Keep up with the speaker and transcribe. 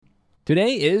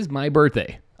Today is my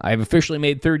birthday. I've officially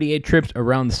made 38 trips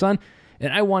around the sun,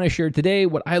 and I want to share today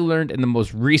what I learned in the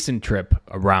most recent trip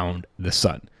around the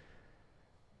sun.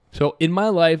 So in my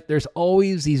life, there's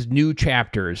always these new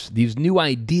chapters, these new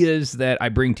ideas that I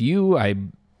bring to you, I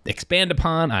expand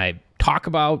upon, I talk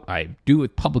about, I do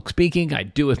with public speaking, I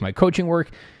do with my coaching work.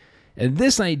 And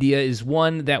this idea is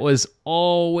one that was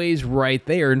always right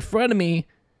there in front of me,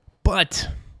 but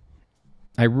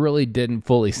I really didn't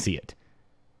fully see it.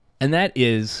 And that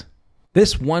is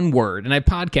this one word, and I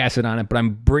podcasted on it, but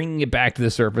I'm bringing it back to the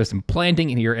surface and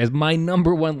planting it here as my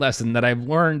number one lesson that I've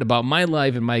learned about my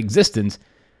life and my existence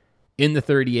in the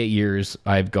 38 years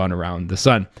I've gone around the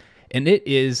sun. And it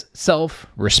is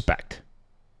self-respect.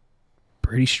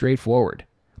 Pretty straightforward.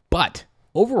 But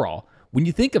overall, when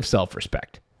you think of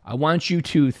self-respect, I want you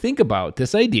to think about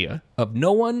this idea of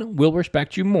no one will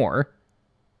respect you more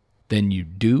than you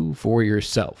do for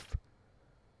yourself.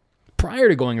 Prior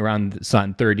to going around the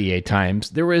sun 38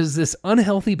 times, there was this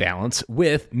unhealthy balance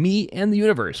with me and the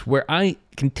universe where I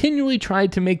continually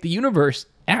tried to make the universe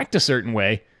act a certain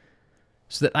way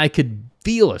so that I could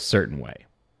feel a certain way.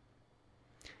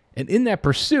 And in that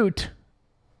pursuit,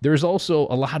 there's also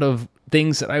a lot of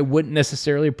things that I wouldn't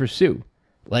necessarily pursue,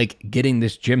 like getting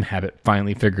this gym habit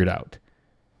finally figured out,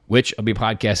 which I'll be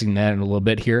podcasting that in a little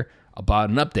bit here about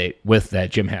an update with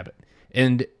that gym habit.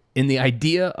 And in the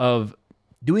idea of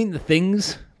doing the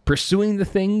things, pursuing the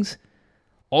things,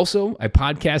 also, I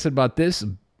podcasted about this,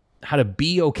 how to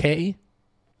be okay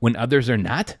when others are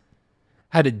not,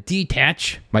 how to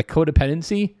detach my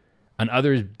codependency on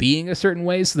others being a certain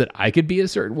way so that I could be a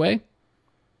certain way.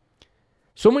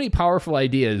 So many powerful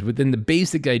ideas within the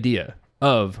basic idea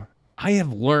of I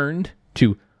have learned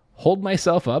to hold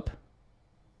myself up.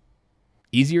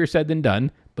 Easier said than done,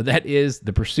 but that is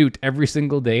the pursuit every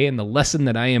single day and the lesson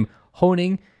that I am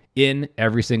honing in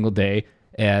every single day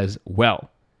as well.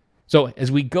 So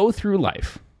as we go through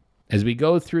life, as we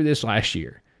go through this last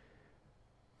year,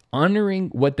 honoring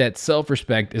what that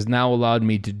self-respect has now allowed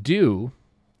me to do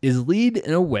is lead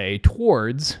in a way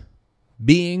towards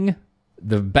being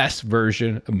the best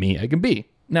version of me I can be.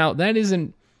 Now, that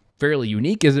isn't fairly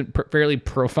unique, isn't fairly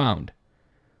profound,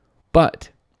 but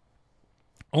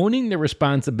owning the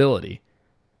responsibility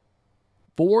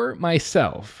for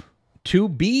myself to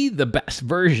be the best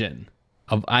version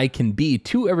of I can be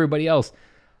to everybody else,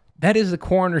 that is the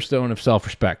cornerstone of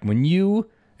self-respect. When you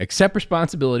accept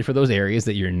responsibility for those areas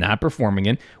that you're not performing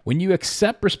in, when you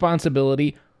accept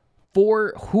responsibility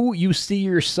for who you see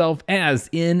yourself as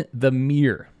in the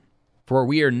mirror. For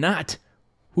we are not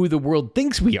who the world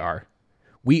thinks we are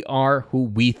who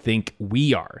we think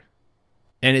we are.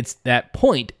 And it's that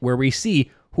point where we see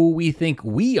who we think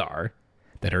we are,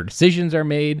 that our decisions are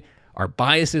made, our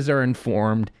biases are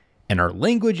informed, and our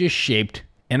language is shaped,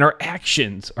 and our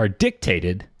actions are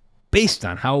dictated based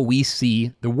on how we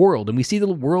see the world. And we see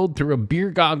the world through a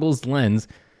beer goggles lens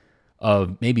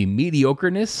of maybe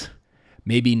mediocreness,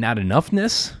 maybe not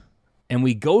enoughness, and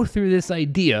we go through this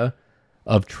idea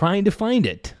of trying to find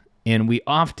it, and we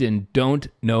often don't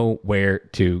know where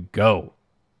to go.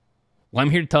 Well, I'm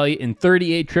here to tell you, in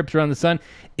 38 trips around the sun,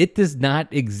 it does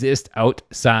not exist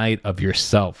outside of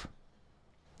yourself.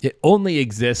 It only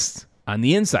exists on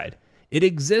the inside. It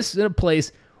exists in a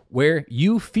place where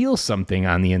you feel something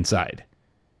on the inside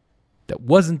that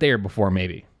wasn't there before,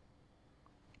 maybe.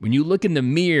 When you look in the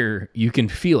mirror, you can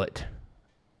feel it.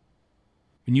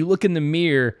 When you look in the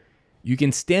mirror, you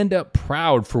can stand up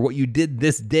proud for what you did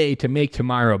this day to make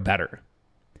tomorrow better.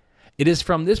 It is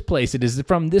from this place, it is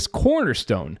from this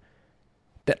cornerstone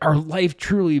that our life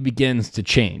truly begins to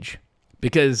change.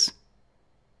 Because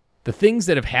the things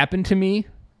that have happened to me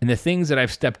and the things that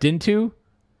I've stepped into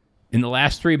in the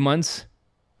last 3 months,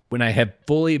 when I have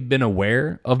fully been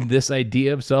aware of this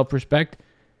idea of self-respect,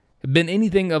 have been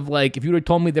anything of like, if you would have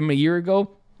told me them a year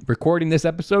ago, recording this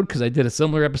episode, because I did a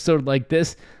similar episode like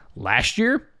this last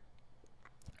year,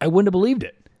 I wouldn't have believed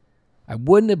it. I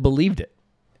wouldn't have believed it.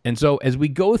 And so as we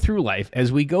go through life,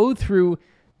 as we go through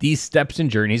these steps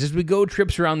and journeys, as we go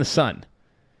trips around the sun,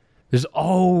 there's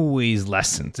always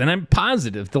lessons. And I'm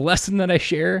positive the lesson that I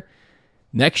share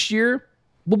next year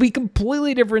will be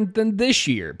completely different than this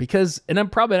year, and I'm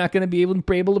probably not going to be able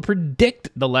to predict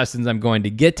the lessons I'm going to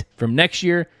get from next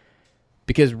year,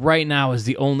 because right now is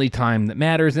the only time that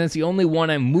matters, and it's the only one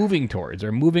I'm moving towards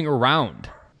or moving around.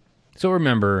 So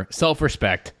remember,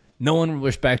 self-respect. No one will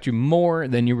respect you more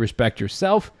than you respect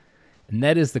yourself, and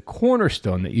that is the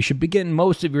cornerstone that you should begin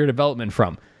most of your development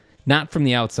from, not from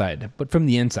the outside, but from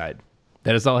the inside.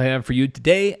 That is all I have for you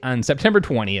today on September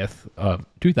 20th of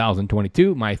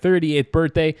 2022, my 38th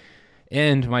birthday,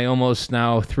 and my almost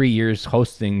now 3 years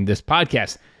hosting this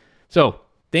podcast. So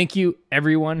thank you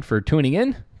everyone for tuning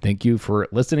in. Thank you for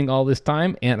listening all this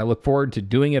time. And I look forward to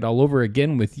doing it all over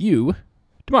again with you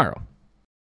tomorrow.